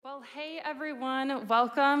everyone.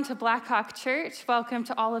 Welcome to Blackhawk Church. Welcome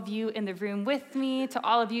to all of you in the room with me, to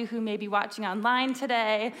all of you who may be watching online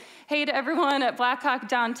today. Hey to everyone at Blackhawk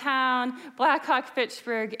Downtown, Blackhawk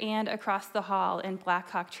Fitchburg, and across the hall in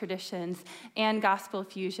Blackhawk Traditions and Gospel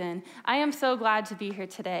Fusion. I am so glad to be here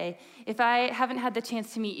today. If I haven't had the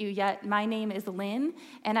chance to meet you yet, my name is Lynn,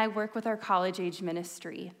 and I work with our college-age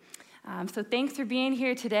ministry. So thanks for being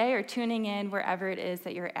here today or tuning in wherever it is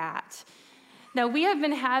that you're at. Now, we have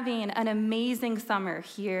been having an amazing summer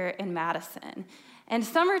here in Madison, and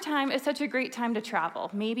summertime is such a great time to travel.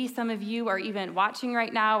 Maybe some of you are even watching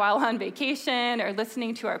right now while on vacation or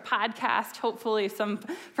listening to our podcast, hopefully from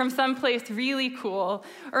someplace really cool.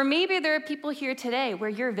 Or maybe there are people here today where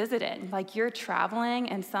you're visiting, like you're traveling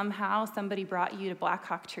and somehow somebody brought you to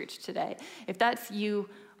Blackhawk Church today. If that's you,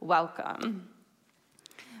 welcome.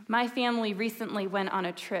 My family recently went on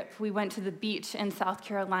a trip. We went to the beach in South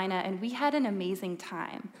Carolina, and we had an amazing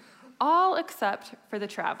time, all except for the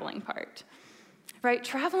traveling part. Right?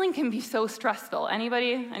 Traveling can be so stressful.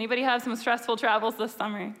 Anybody have some stressful travels this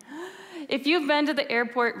summer? If you've been to the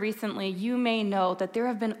airport recently, you may know that there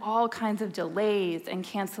have been all kinds of delays and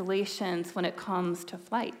cancellations when it comes to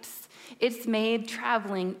flights. It's made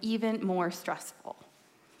traveling even more stressful.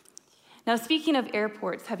 Now, speaking of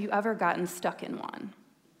airports, have you ever gotten stuck in one?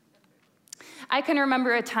 I can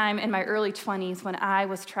remember a time in my early 20s when I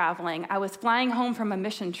was traveling. I was flying home from a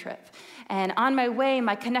mission trip, and on my way,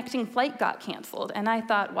 my connecting flight got canceled, and I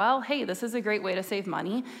thought, well, hey, this is a great way to save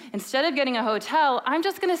money. Instead of getting a hotel, I'm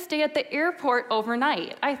just gonna stay at the airport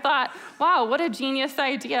overnight. I thought, wow, what a genius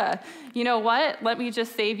idea. You know what? Let me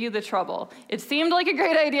just save you the trouble. It seemed like a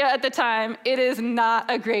great idea at the time. It is not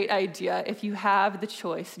a great idea. If you have the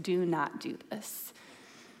choice, do not do this.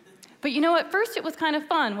 But you know, at first it was kind of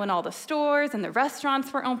fun when all the stores and the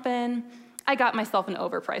restaurants were open. I got myself an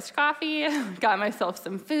overpriced coffee, got myself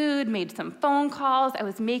some food, made some phone calls. I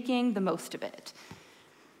was making the most of it.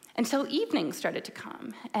 Until evening started to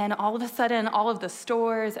come, and all of a sudden, all of the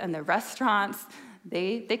stores and the restaurants,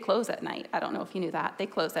 they close at night. I don't know if you knew that. They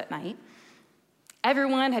close at night.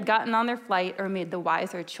 Everyone had gotten on their flight or made the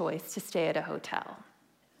wiser choice to stay at a hotel.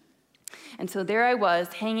 And so there I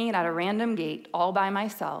was, hanging at a random gate all by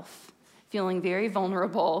myself, feeling very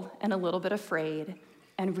vulnerable and a little bit afraid,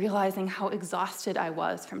 and realizing how exhausted I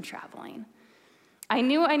was from traveling. I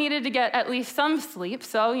knew I needed to get at least some sleep,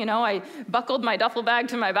 so, I buckled my duffel bag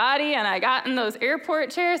to my body, and I got in those airport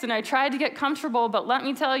chairs, and I tried to get comfortable, but let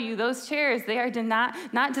me tell you, those chairs, they are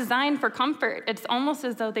not designed for comfort. It's almost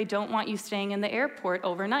as though they don't want you staying in the airport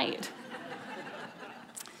overnight.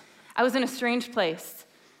 I was in a strange place.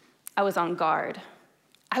 I was on guard.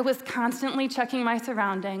 I was constantly checking my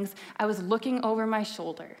surroundings. I was looking over my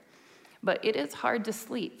shoulder. But it is hard to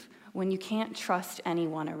sleep when you can't trust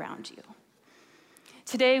anyone around you.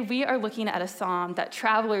 Today, we are looking at a psalm that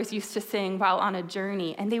travelers used to sing while on a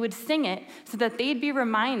journey, and they would sing it so that they'd be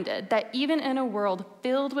reminded that even in a world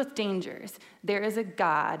filled with dangers, there is a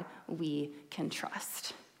God we can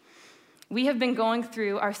trust. We have been going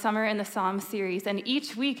through our Summer in the Psalm series, and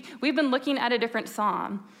each week we've been looking at a different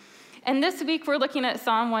psalm. And this week, we're looking at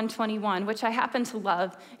Psalm 121, which I happen to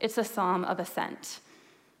love. It's a psalm of ascent.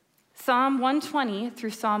 Psalm 120 through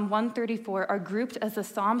Psalm 134 are grouped as the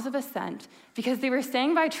Psalms of Ascent because they were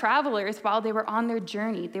sang by travelers while they were on their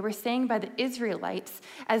journey. They were sang by the Israelites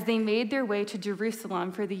as they made their way to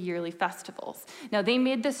Jerusalem for the yearly festivals. Now, they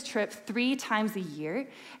made this trip 3 times a year,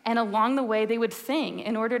 and along the way, they would sing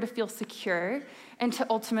in order to feel secure and to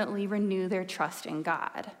ultimately renew their trust in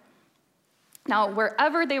God. Now,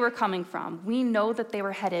 wherever they were coming from, we know that they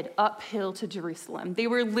were headed uphill to Jerusalem. They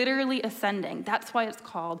were literally ascending. That's why it's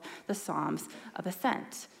called the Psalms of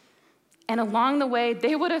Ascent. And along the way,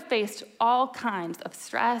 they would have faced all kinds of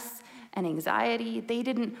stress and anxiety. They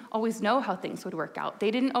didn't always know how things would work out.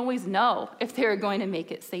 They didn't always know if they were going to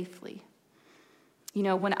make it safely.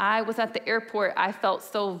 When I was at the airport, I felt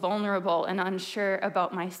so vulnerable and unsure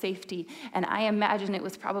about my safety, and I imagine it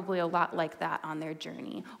was probably a lot like that on their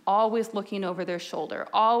journey, always looking over their shoulder,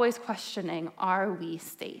 always questioning, are we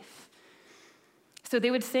safe? So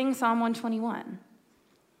they would sing Psalm 121.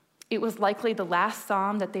 It was likely the last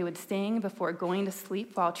psalm that they would sing before going to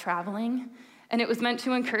sleep while traveling, and it was meant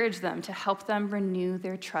to encourage them, to help them renew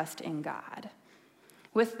their trust in God.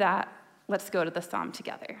 With that, let's go to the psalm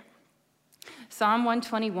together. Psalm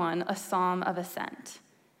 121, a psalm of ascent.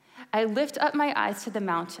 I lift up my eyes to the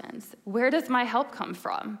mountains. Where does my help come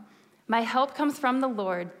from? My help comes from the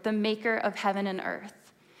Lord, the maker of heaven and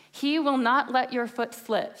earth. He will not let your foot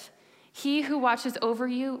slip. He who watches over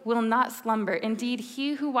you will not slumber. Indeed,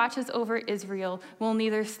 he who watches over Israel will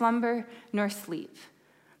neither slumber nor sleep.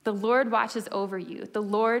 The Lord watches over you. The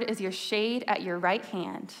Lord is your shade at your right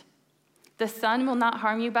hand. The sun will not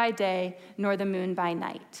harm you by day, nor the moon by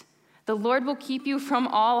night. The Lord will keep you from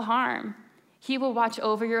all harm. He will watch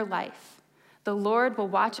over your life. The Lord will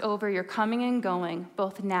watch over your coming and going,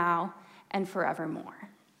 both now and forevermore.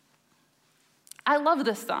 I love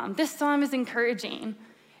this psalm. This psalm is encouraging.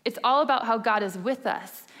 It's all about how God is with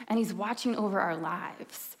us, and he's watching over our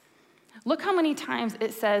lives. Look how many times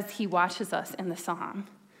it says he watches us in the psalm.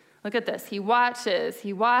 Look at this. He watches,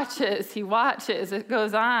 he watches, he watches. It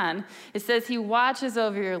goes on. It says he watches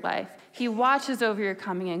over your life. He watches over your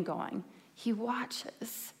coming and going. He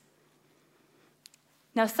watches.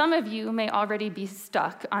 Now, some of you may already be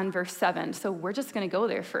stuck on verse 7, so we're just going to go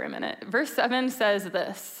there for a minute. Verse 7 says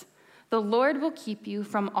this: the Lord will keep you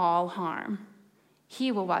from all harm.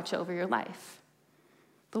 He will watch over your life.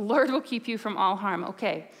 The Lord will keep you from all harm.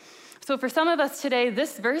 Okay, so for some of us today,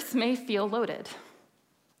 this verse may feel loaded.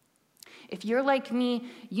 If you're like me,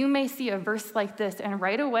 you may see a verse like this, and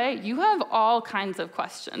right away, you have all kinds of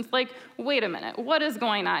questions. Like, wait a minute, what is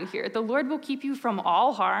going on here? The Lord will keep you from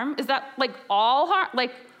all harm? Is that like all harm?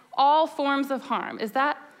 Like all forms of harm? Is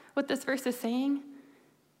that what this verse is saying?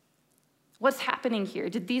 What's happening here?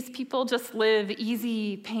 Did these people just live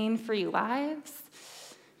easy, pain-free lives?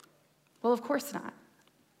 Well, of course not.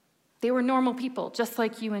 They were normal people, just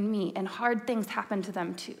like you and me, and hard things happened to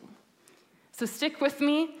them too. So stick with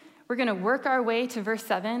me. We're going to work our way to verse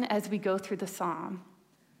 7 as we go through the psalm.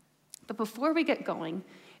 But before we get going,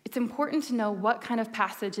 it's important to know what kind of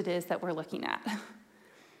passage it is that we're looking at.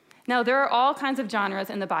 Now, there are all kinds of genres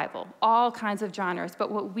in the Bible, all kinds of genres,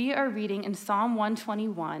 but what we are reading in Psalm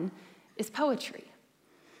 121 is poetry.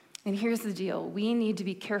 And here's the deal: we need to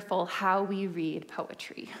be careful how we read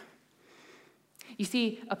poetry. You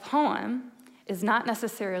see, a poem is not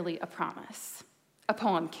necessarily a promise. A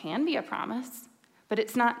poem can be a promise, but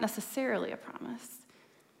it's not necessarily a promise.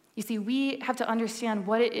 You see, we have to understand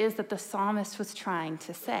what it is that the psalmist was trying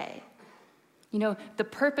to say. You know, the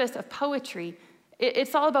purpose of poetry,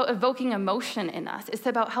 it's all about evoking emotion in us. It's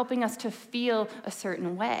about helping us to feel a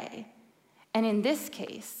certain way. And in this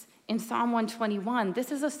case, in Psalm 121,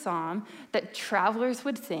 this is a psalm that travelers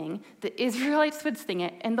would sing, the Israelites would sing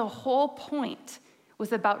it, and the whole point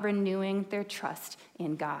was about renewing their trust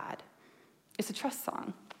in God. It's a trust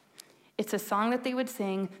song. It's a song that they would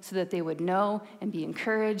sing so that they would know and be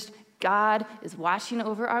encouraged. God is watching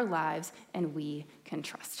over our lives, and we can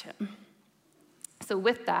trust him. So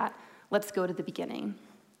with that, let's go to the beginning.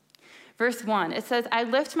 Verse 1, it says, I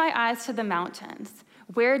lift my eyes to the mountains.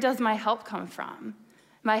 Where does my help come from?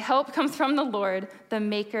 My help comes from the Lord, the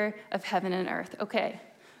maker of heaven and earth. Okay,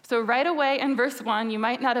 so right away in verse 1, you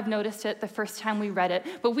might not have noticed it the first time we read it,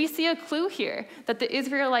 but we see a clue here that the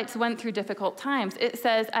Israelites went through difficult times. It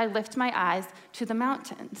says, I lift my eyes to the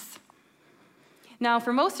mountains. Now,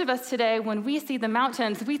 for most of us today, when we see the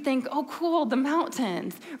mountains, we think, oh, cool, the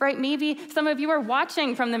mountains, right? Maybe some of you are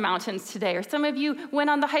watching from the mountains today, or some of you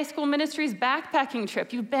went on the high school ministry's backpacking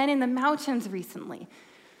trip. You've been in the mountains recently.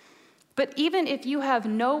 But even if you have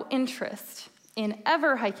no interest in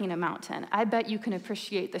ever hiking a mountain, I bet you can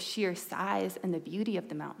appreciate the sheer size and the beauty of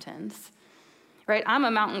the mountains, right? I'm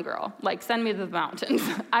a mountain girl. Like, send me to the mountains.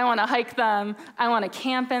 I want to hike them. I want to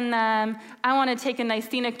camp in them. I want to take a nice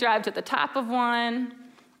scenic drive to the top of one.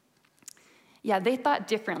 Yeah, they thought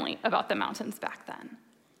differently about the mountains back then.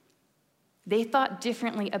 They thought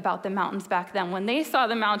differently about the mountains back then. When they saw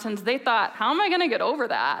the mountains, they thought, how am I going to get over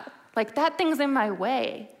that? Like, that thing's in my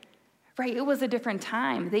way. Right, it was a different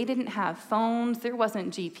time. They didn't have phones. There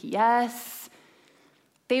wasn't GPS.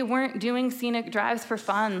 They weren't doing scenic drives for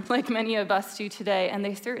fun like many of us do today, and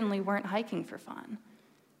they certainly weren't hiking for fun.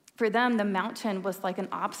 For them, the mountain was like an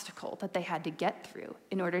obstacle that they had to get through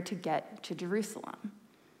in order to get to Jerusalem.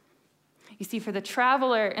 You see, for the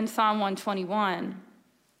traveler in Psalm 121,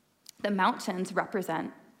 the mountains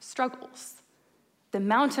represent struggles. The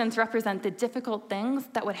mountains represent the difficult things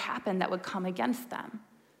that would happen, that would come against them.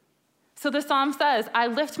 So the psalm says, I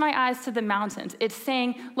lift my eyes to the mountains. It's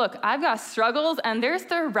saying, look, I've got struggles, and they're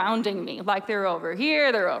surrounding me. Like, they're over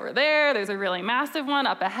here, they're over there, there's a really massive one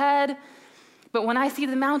up ahead. But when I see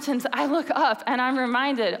the mountains, I look up, and I'm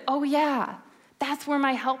reminded, oh yeah, that's where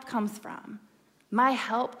my help comes from. My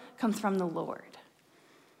help comes from the Lord.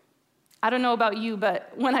 I don't know about you,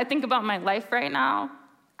 but when I think about my life right now,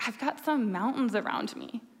 I've got some mountains around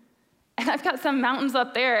me. And I've got some mountains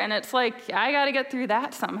up there, and it's like, I got to get through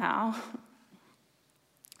that somehow.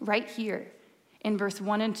 Right here in verse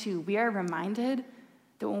 1 and 2, we are reminded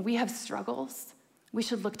that when we have struggles, we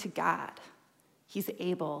should look to God. He's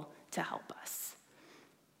able to help us.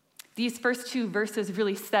 These first two verses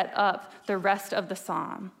really set up the rest of the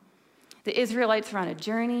psalm. The Israelites are on a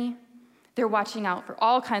journey. They're watching out for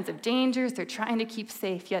all kinds of dangers. They're trying to keep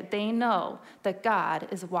safe, yet they know that God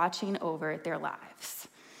is watching over their lives.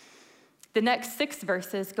 The next 6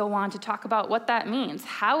 verses go on to talk about what that means,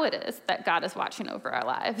 how it is that God is watching over our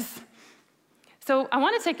lives. So I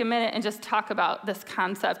want to take a minute and just talk about this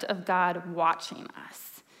concept of God watching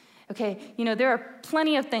us. Okay, there are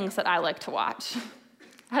plenty of things that I like to watch.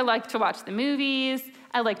 I like to watch the movies.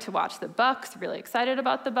 I like to watch the Bucks, really excited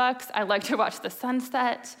about the Bucks. I like to watch the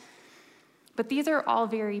sunset. But these are all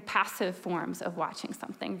very passive forms of watching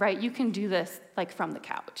something, right? You can do this like from the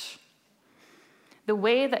couch. The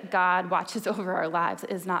way that God watches over our lives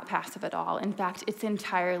is not passive at all. In fact, it's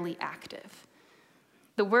entirely active.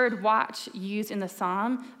 The word watch used in the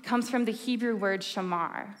psalm comes from the Hebrew word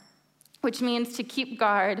shamar, which means to keep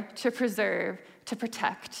guard, to preserve, to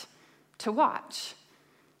protect, to watch.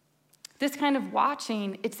 This kind of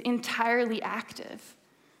watching, it's entirely active.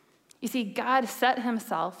 You see, God set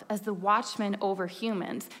himself as the watchman over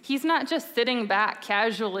humans. He's not just sitting back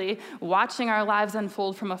casually watching our lives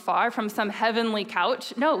unfold from afar, from some heavenly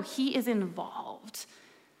couch. No, he is involved.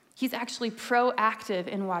 He's actually proactive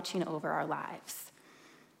in watching over our lives.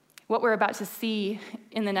 What we're about to see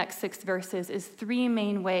in the next 6 verses is 3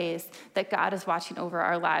 main ways that God is watching over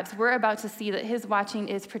our lives. We're about to see that his watching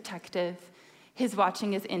is protective, his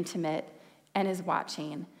watching is intimate, and his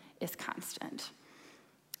watching is constant.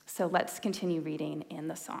 So let's continue reading in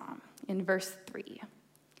the psalm. In verse 3,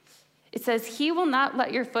 it says, "He will not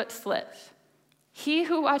let your foot slip. He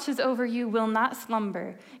who watches over you will not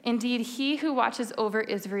slumber. Indeed, he who watches over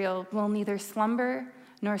Israel will neither slumber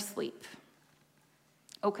nor sleep."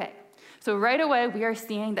 Okay, so right away we are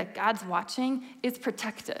seeing that God's watching is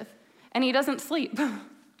protective, and he doesn't sleep.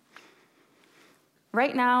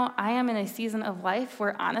 Right now, I am in a season of life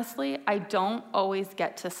where, honestly, I don't always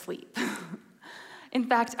get to sleep. In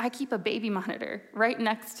fact, I keep a baby monitor right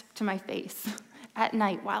next to my face at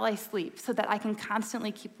night while I sleep so that I can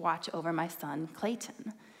constantly keep watch over my son,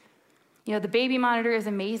 Clayton. The baby monitor is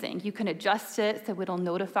amazing. You can adjust it so it'll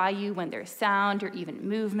notify you when there's sound or even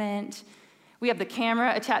movement. We have the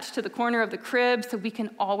camera attached to the corner of the crib so we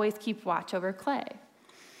can always keep watch over Clay.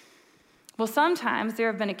 Well, sometimes there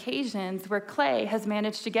have been occasions where Clay has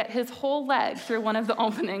managed to get his whole leg through one of the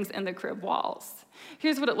openings in the crib walls.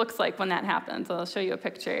 Here's what it looks like when that happens. I'll show you a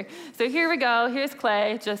picture. So here we go. Here's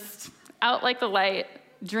Clay, just out like the light,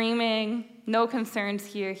 dreaming, no concerns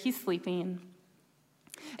here. He's sleeping.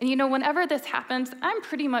 And whenever this happens, I'm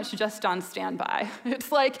pretty much just on standby.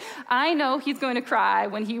 It's like, I know he's going to cry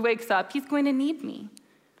when he wakes up. He's going to need me.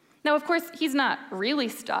 Now, of course, he's not really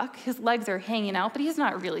stuck. His legs are hanging out, but he's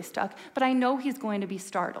not really stuck. But I know he's going to be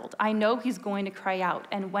startled. I know he's going to cry out.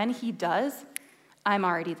 And when he does, I'm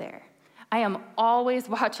already there. I am always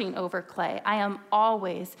watching over Clay. I am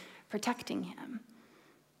always protecting him.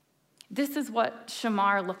 This is what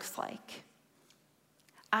shamar looks like.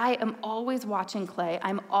 I am always watching Clay.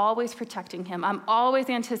 I'm always protecting him. I'm always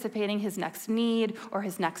anticipating his next need or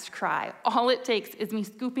his next cry. All it takes is me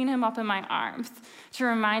scooping him up in my arms to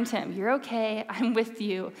remind him, you're okay, I'm with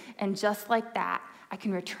you. And just like that, I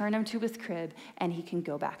can return him to his crib and he can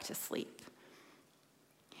go back to sleep.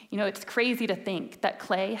 It's crazy to think that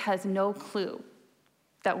Clay has no clue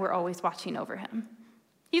that we're always watching over him.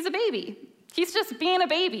 He's a baby. He's just being a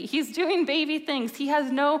baby. He's doing baby things. He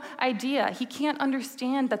has no idea. He can't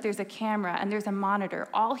understand that there's a camera and there's a monitor.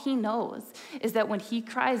 All he knows is that when he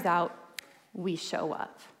cries out, we show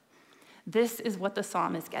up. This is what the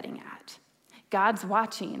psalm is getting at. God's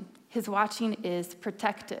watching. His watching is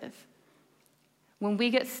protective. When we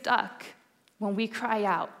get stuck, when we cry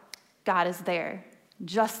out, God is there,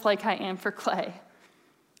 just like I am for Clay.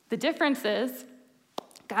 The difference is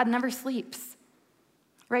God never sleeps.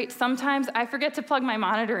 Right? Sometimes I forget to plug my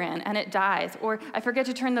monitor in and it dies, or I forget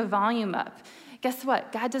to turn the volume up. Guess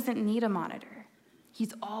what? God doesn't need a monitor.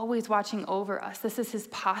 He's always watching over us. This is his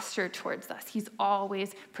posture towards us. He's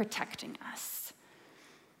always protecting us.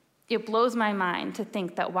 It blows my mind to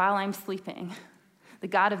think that while I'm sleeping, the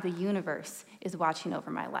God of the universe is watching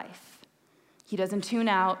over my life. He doesn't tune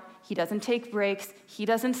out. He doesn't take breaks. He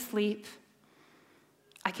doesn't sleep.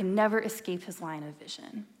 I can never escape his line of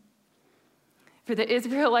vision. For the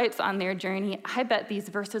Israelites on their journey, I bet these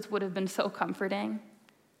verses would have been so comforting.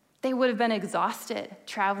 They would have been exhausted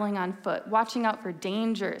traveling on foot, watching out for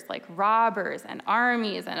dangers like robbers and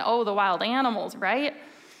armies and, the wild animals, right?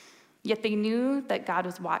 Yet they knew that God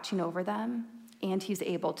was watching over them and he's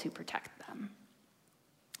able to protect them.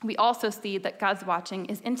 We also see that God's watching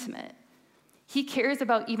is intimate. He cares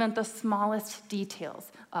about even the smallest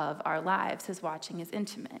details of our lives. His watching is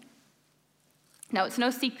intimate. Now, it's no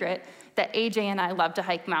secret that AJ and I love to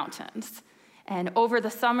hike mountains. And over the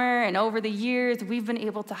summer and over the years, we've been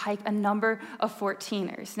able to hike a number of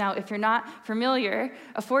 14ers. Now, if you're not familiar,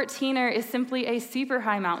 a 14er is simply a super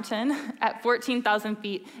high mountain at 14,000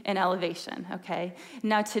 feet in elevation, okay?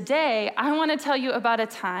 Now, today, I want to tell you about a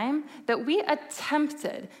time that we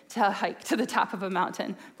attempted to hike to the top of a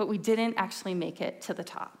mountain, but we didn't actually make it to the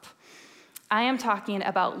top. I am talking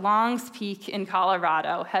about Long's Peak in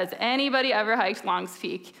Colorado. Has anybody ever hiked Long's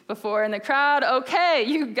Peak before in the crowd? Okay,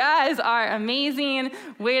 you guys are amazing.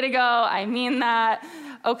 Way to go, I mean that.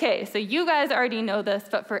 Okay, so you guys already know this,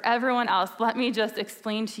 but for everyone else, let me just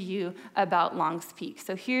explain to you about Long's Peak.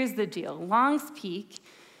 So here's the deal. Long's Peak,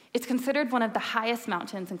 it's considered one of the highest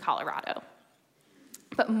mountains in Colorado.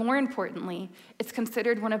 But more importantly, it's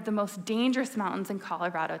considered one of the most dangerous mountains in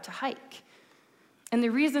Colorado to hike. And the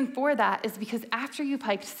reason for that is because after you've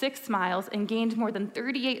hiked 6 miles and gained more than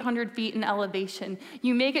 3,800 feet in elevation,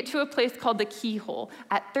 you make it to a place called the Keyhole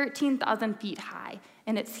at 13,000 feet high.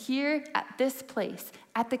 And it's here at this place,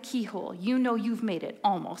 at the Keyhole, you know you've made it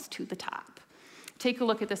almost to the top. Take a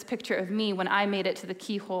look at this picture of me when I made it to the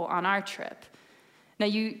Keyhole on our trip. Now,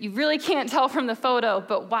 you really can't tell from the photo,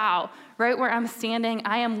 but wow, right where I'm standing,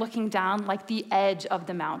 I am looking down like the edge of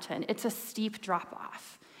the mountain. It's a steep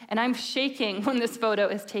drop-off. And I'm shaking when this photo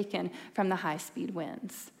is taken from the high-speed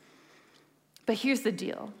winds. But here's the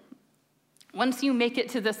deal. Once you make it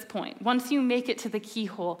to this point, once you make it to the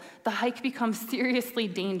Keyhole, the hike becomes seriously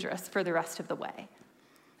dangerous for the rest of the way.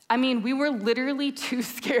 I mean, we were literally too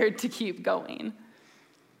scared to keep going.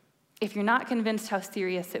 If you're not convinced how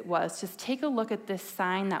serious it was, just take a look at this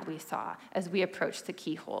sign that we saw as we approached the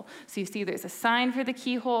Keyhole. So you see there's a sign for the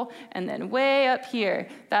Keyhole, and then way up here,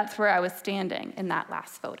 that's where I was standing in that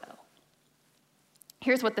last photo.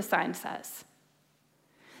 Here's what the sign says.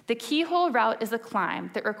 The Keyhole route is a climb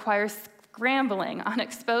that requires scrambling on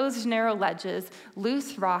exposed narrow ledges,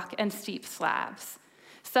 loose rock, and steep slabs.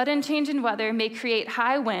 Sudden change in weather may create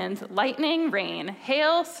high winds, lightning, rain,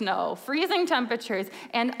 hail, snow, freezing temperatures,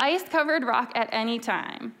 and ice-covered rock at any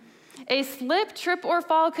time. A slip, trip, or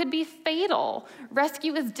fall could be fatal.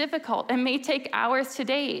 Rescue is difficult and may take hours to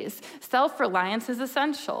days. Self-reliance is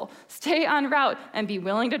essential. Stay en route and be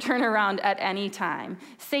willing to turn around at any time.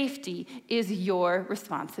 Safety is your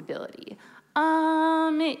responsibility.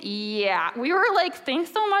 Yeah, we were like,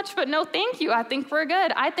 thanks so much, but no thank you. I think we're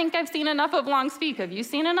good. I think I've seen enough of Long's Peak. Have you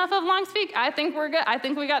seen enough of Long's Peak? I think we're good. I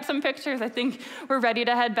think we got some pictures. I think we're ready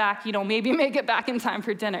to head back, maybe make it back in time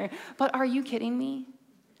for dinner. But are you kidding me?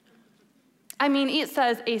 I mean, it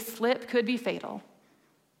says a slip could be fatal.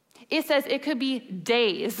 It says it could be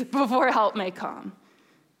days before help may come.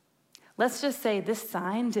 Let's just say this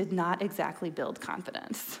sign did not exactly build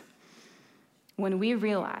confidence. When we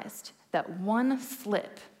realized that one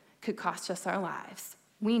slip could cost us our lives,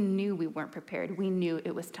 we knew we weren't prepared. We knew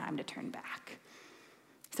it was time to turn back.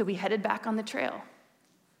 So we headed back on the trail,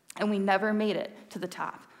 and we never made it to the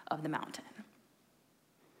top of the mountain.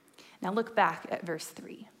 Now look back at verse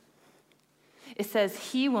 3. It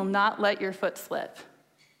says, "He will not let your foot slip."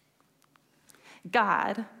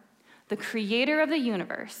 God, the creator of the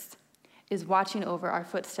universe, is watching over our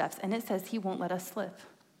footsteps, and it says he won't let us slip.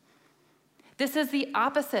 This is the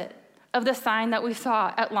opposite of the sign that we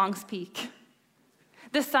saw at Long's Peak.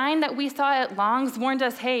 The sign that we saw at Long's warned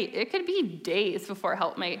us, hey, it could be days before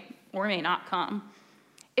help may or may not come.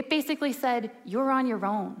 It basically said, you're on your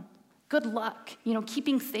own. Good luck.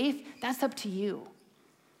 Keeping safe, that's up to you.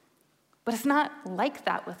 But it's not like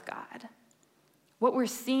that with God. What we're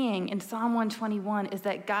seeing in Psalm 121 is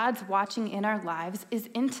that God's watching in our lives is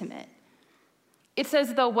intimate. It's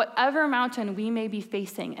as though whatever mountain we may be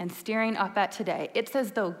facing and staring up at today, it's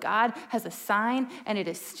as though God has a sign and it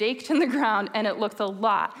is staked in the ground and it looks a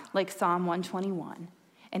lot like Psalm 121.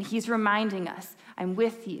 And he's reminding us, I'm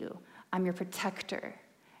with you, I'm your protector,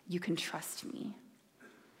 you can trust me.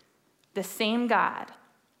 The same God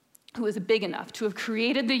who is big enough to have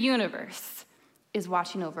created the universe is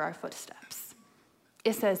watching over our footsteps.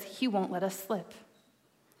 It says he won't let us slip.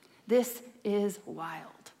 This is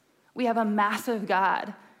wild. We have a massive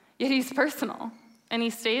God, yet he's personal, and he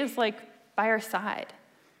stays by our side.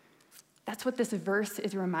 That's what this verse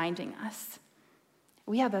is reminding us.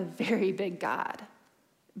 We have a very big God,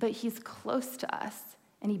 but he's close to us,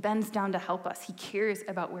 and he bends down to help us. He cares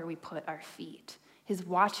about where we put our feet. He's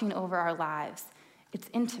watching over our lives. It's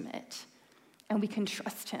intimate, and we can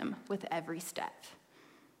trust him with every step.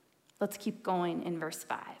 Let's keep going in verse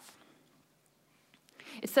 5.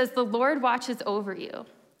 It says, the Lord watches over you.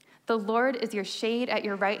 The Lord is your shade at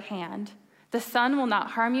your right hand. The sun will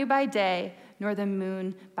not harm you by day, nor the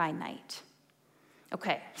moon by night.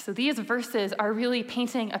 Okay, so these verses are really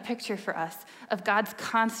painting a picture for us of God's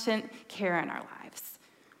constant care in our lives.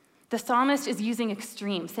 The psalmist is using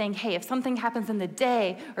extremes, saying, hey, if something happens in the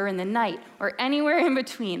day or in the night or anywhere in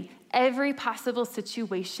between, every possible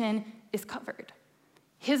situation is covered.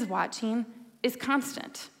 His watching is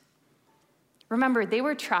constant. Remember, they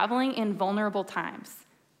were traveling in vulnerable times.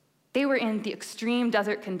 They were in the extreme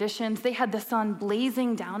desert conditions. They had the sun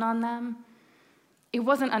blazing down on them. It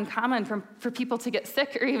wasn't uncommon for people to get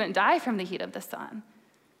sick or even die from the heat of the sun.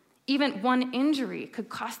 Even one injury could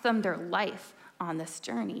cost them their life on this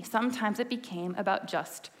journey. Sometimes it became about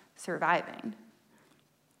just surviving.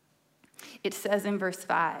 It says in verse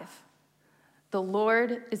 5, "The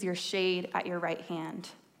Lord is your shade at your right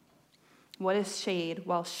hand." What is shade?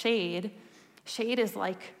 Well, shade is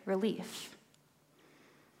like relief.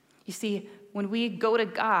 You see, when we go to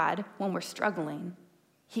God when we're struggling,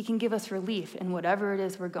 he can give us relief in whatever it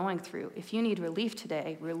is we're going through. If you need relief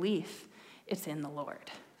today, it's in the Lord.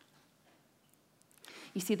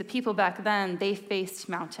 You see, the people back then, they faced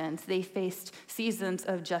mountains. They faced seasons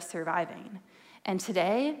of just surviving. And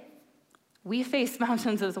today, we face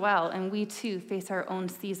mountains as well, and we too face our own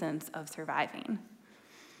seasons of surviving.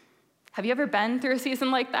 Have you ever been through a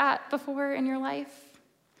season like that before in your life?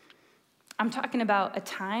 I'm talking about a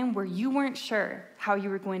time where you weren't sure how you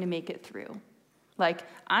were going to make it through. Like,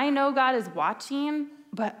 I know God is watching,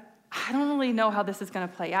 but I don't really know how this is going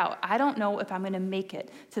to play out. I don't know if I'm going to make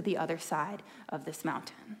it to the other side of this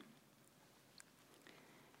mountain.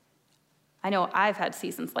 I know I've had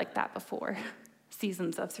seasons like that before,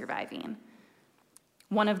 seasons of surviving.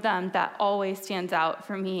 One of them that always stands out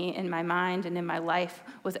for me in my mind and in my life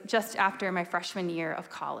was just after my freshman year of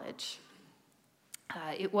college.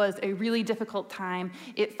 It was a really difficult time.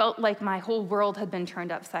 It felt like my whole world had been turned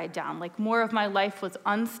upside down, like more of my life was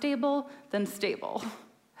unstable than stable.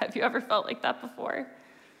 Have you ever felt like that before?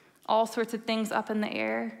 All sorts of things up in the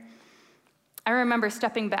air. I remember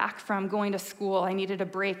stepping back from going to school. I needed a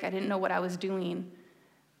break. I didn't know what I was doing.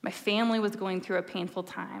 My family was going through a painful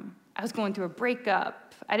time. I was going through a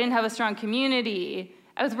breakup. I didn't have a strong community.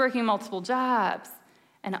 I was working multiple jobs.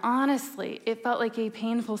 And honestly, it felt like a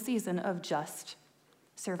painful season of just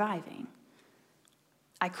surviving.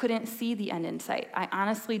 I couldn't see the end in sight. I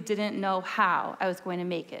honestly didn't know how I was going to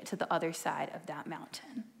make it to the other side of that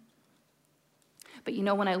mountain. But you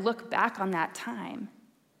know, when I look back on that time,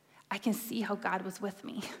 I can see how God was with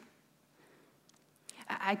me.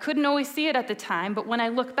 I couldn't always see it at the time, but when I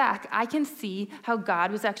look back, I can see how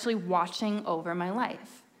God was actually watching over my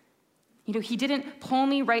life. You know, he didn't pull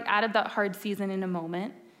me right out of that hard season in a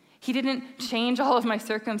moment. He didn't change all of my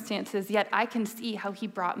circumstances, yet I can see how he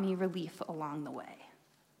brought me relief along the way.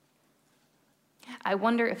 I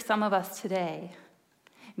wonder if some of us today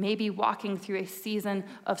may be walking through a season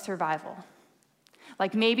of survival.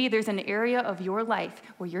 Like maybe there's an area of your life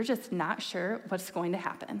where you're just not sure what's going to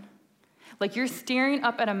happen. Like you're staring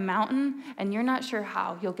up at a mountain and you're not sure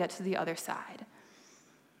how you'll get to the other side.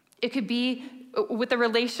 It could be with a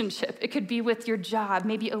relationship. It could be with your job,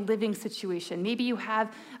 maybe a living situation. Maybe you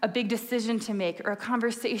have a big decision to make or a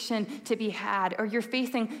conversation to be had, or you're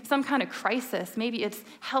facing some kind of crisis. Maybe it's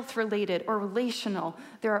health-related or relational.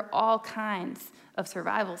 There are all kinds of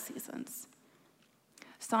survival seasons.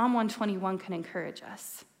 Psalm 121 can encourage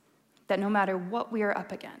us that no matter what we are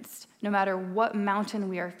up against, no matter what mountain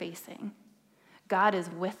we are facing, God is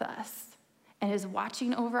with us and is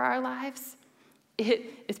watching over our lives.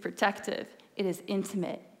 It is protective, it is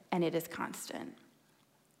intimate, and it is constant.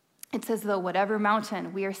 It's as though whatever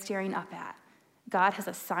mountain we are staring up at, God has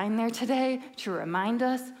a sign there today to remind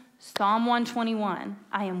us, Psalm 121,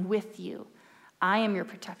 I am with you. I am your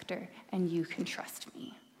protector, and you can trust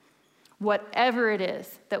me. Whatever it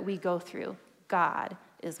is that we go through, God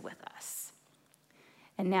is with us.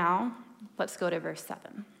 And now, let's go to verse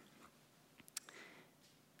 7.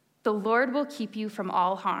 The Lord will keep you from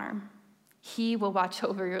all harm. He will watch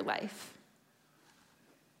over your life.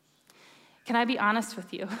 Can I be honest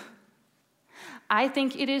with you? I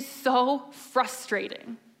think it is so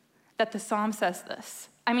frustrating that the psalm says this.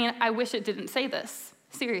 I mean, I wish it didn't say this,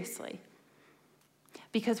 seriously.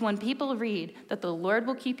 Because when people read that the Lord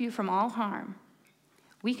will keep you from all harm,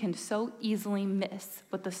 we can so easily miss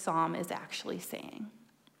what the psalm is actually saying.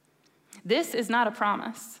 This is not a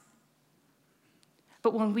promise.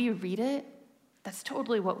 But when we read it, that's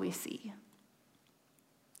totally what we see.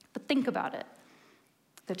 But think about it.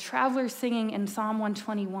 The travelers singing in Psalm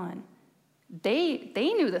 121, they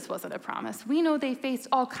knew this wasn't a promise. We know they faced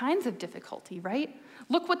all kinds of difficulty, right?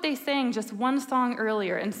 Look what they sang just one song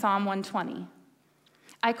earlier in Psalm 120.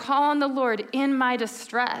 I call on the Lord in my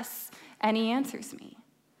distress, and he answers me.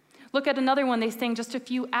 Look at another one they sang just a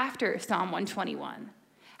few after Psalm 121.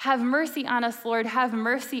 Have mercy on us, Lord, have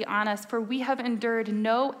mercy on us, for we have endured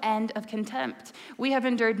no end of contempt. We have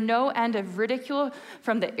endured no end of ridicule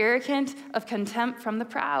from the arrogant, of contempt from the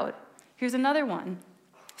proud. Here's another one,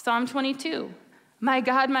 Psalm 22. My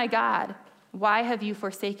God, why have you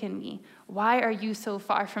forsaken me? Why are you so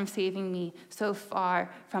far from saving me, so far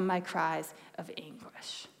from my cries of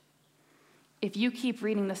anguish? If you keep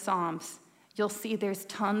reading the Psalms, you'll see there's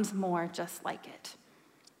tons more just like it.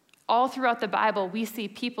 All throughout the Bible, we see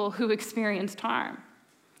people who experienced harm.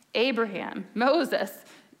 Abraham, Moses,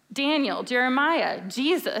 Daniel, Jeremiah,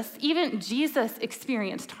 Jesus, even Jesus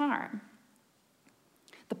experienced harm.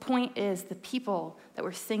 The point is, the people that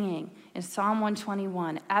were singing in Psalm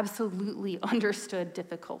 121 absolutely understood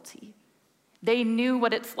difficulty. They knew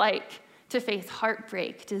what it's like to face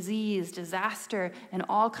heartbreak, disease, disaster, and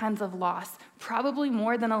all kinds of loss, probably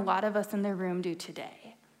more than a lot of us in the room do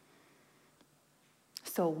today.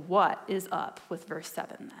 So what is up with verse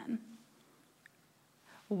 7 then?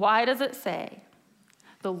 Why does it say,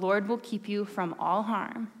 the Lord will keep you from all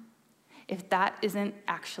harm, if that isn't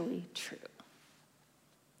actually true?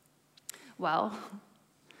 Well,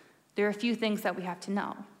 there are a few things that we have to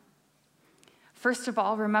know. First of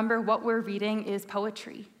all, remember what we're reading is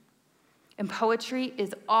poetry. And poetry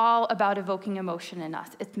is all about evoking emotion in us.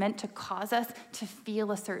 It's meant to cause us to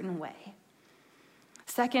feel a certain way.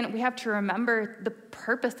 Second, we have to remember the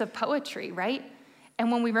purpose of poetry, right?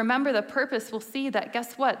 And when we remember the purpose, we'll see that,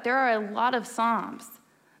 guess what? There are a lot of Psalms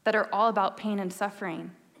that are all about pain and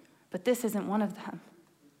suffering, but this isn't one of them.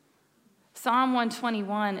 Psalm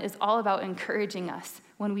 121 is all about encouraging us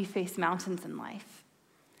when we face mountains in life.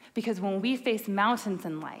 Because when we face mountains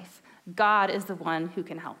in life, God is the one who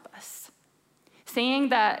can help us. Saying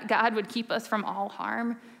that God would keep us from all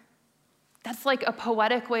harm, that's like a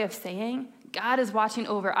poetic way of saying God is watching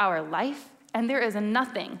over our life, and there is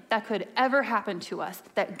nothing that could ever happen to us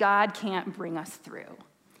that God can't bring us through.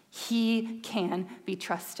 He can be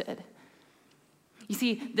trusted. You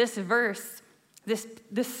see, this verse, this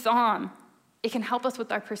psalm, it can help us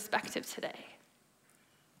with our perspective today.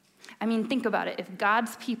 I mean, think about it. If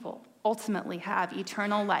God's people ultimately have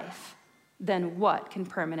eternal life, then what can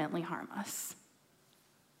permanently harm us?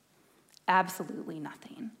 Absolutely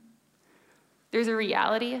nothing. There's a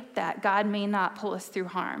reality that God may not pull us through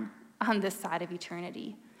harm on this side of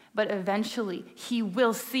eternity, but eventually he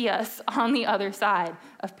will see us on the other side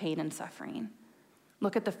of pain and suffering.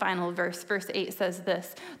 Look at the final verse. Verse 8 says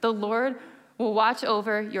this, the Lord will watch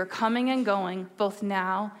over your coming and going, both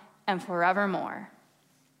now and forevermore.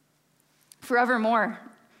 Forevermore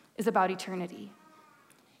is about eternity.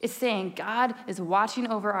 It's saying God is watching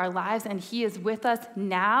over our lives and he is with us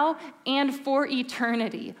now and for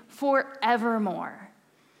eternity, forevermore.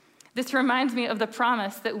 This reminds me of the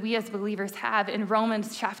promise that we as believers have in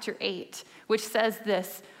Romans chapter 8, which says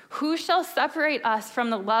this, who shall separate us from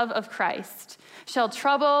the love of Christ? Shall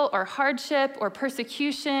trouble or hardship or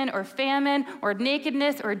persecution or famine or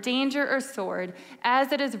nakedness or danger or sword?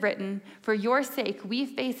 As it is written, for your sake we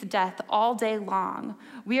face death all day long.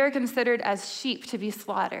 We are considered as sheep to be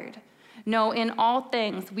slaughtered. No, in all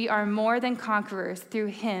things we are more than conquerors through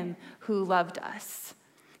him who loved us.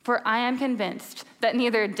 For I am convinced that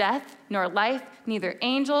neither death nor life, neither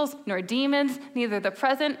angels nor demons, neither the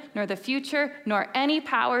present nor the future, nor any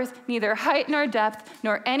powers, neither height nor depth,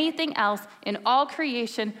 nor anything else in all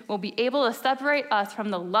creation will be able to separate us from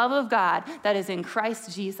the love of God that is in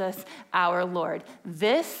Christ Jesus our Lord.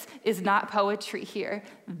 This is not poetry here.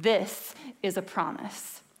 This is a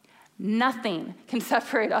promise. Nothing can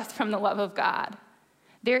separate us from the love of God.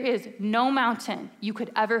 There is no mountain you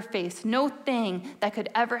could ever face, no thing that could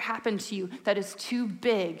ever happen to you that is too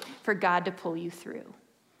big for God to pull you through.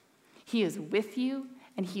 He is with you,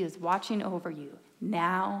 and he is watching over you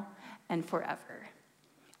now and forever.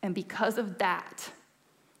 And because of that,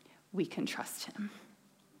 we can trust him.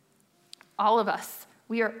 All of us,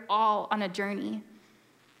 we are all on a journey,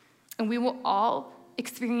 and we will all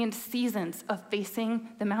experience seasons of facing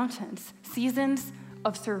the mountains, seasons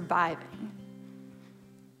of surviving.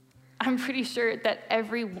 I'm pretty sure that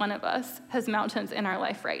every one of us has mountains in our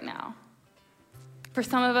life right now. For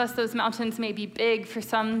some of us, those mountains may be big. For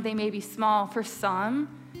some, they may be small. For some,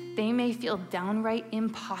 they may feel downright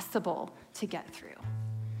impossible to get through.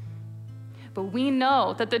 But we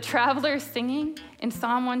know that the travelers singing in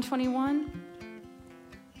Psalm 121,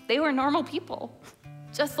 they were normal people,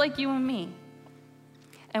 just like you and me.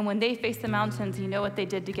 And when they faced the mountains, you know what they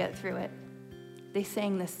did to get through it? They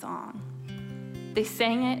sang this song. They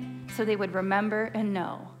sang it so they would remember and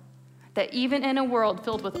know that even in a world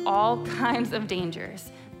filled with all kinds of dangers,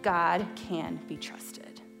 God can be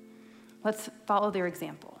trusted. Let's follow their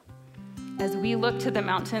example. As we look to the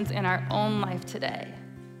mountains in our own life today,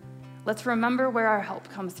 let's remember where our help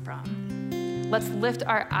comes from. Let's lift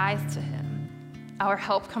our eyes to him. Our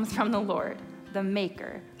help comes from the Lord, the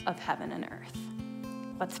maker of heaven and earth.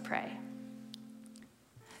 Let's pray.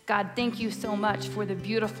 God, thank you so much for the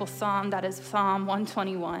beautiful psalm that is Psalm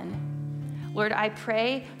 121. Lord, I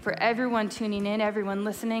pray for everyone tuning in, everyone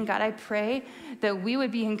listening. God, I pray that we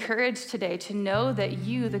would be encouraged today to know that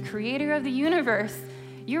you, the creator of the universe,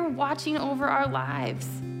 you're watching over our lives.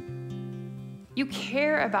 You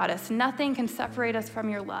care about us. Nothing can separate us from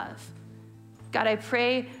your love. God, I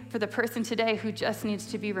pray for the person today who just needs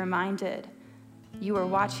to be reminded you are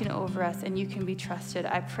watching over us and you can be trusted.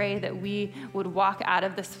 I pray that we would walk out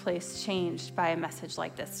of this place changed by a message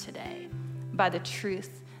like this today, by the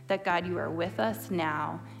truth that, God, you are with us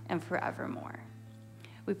now and forevermore.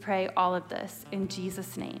 We pray all of this in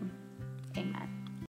Jesus' name. Amen.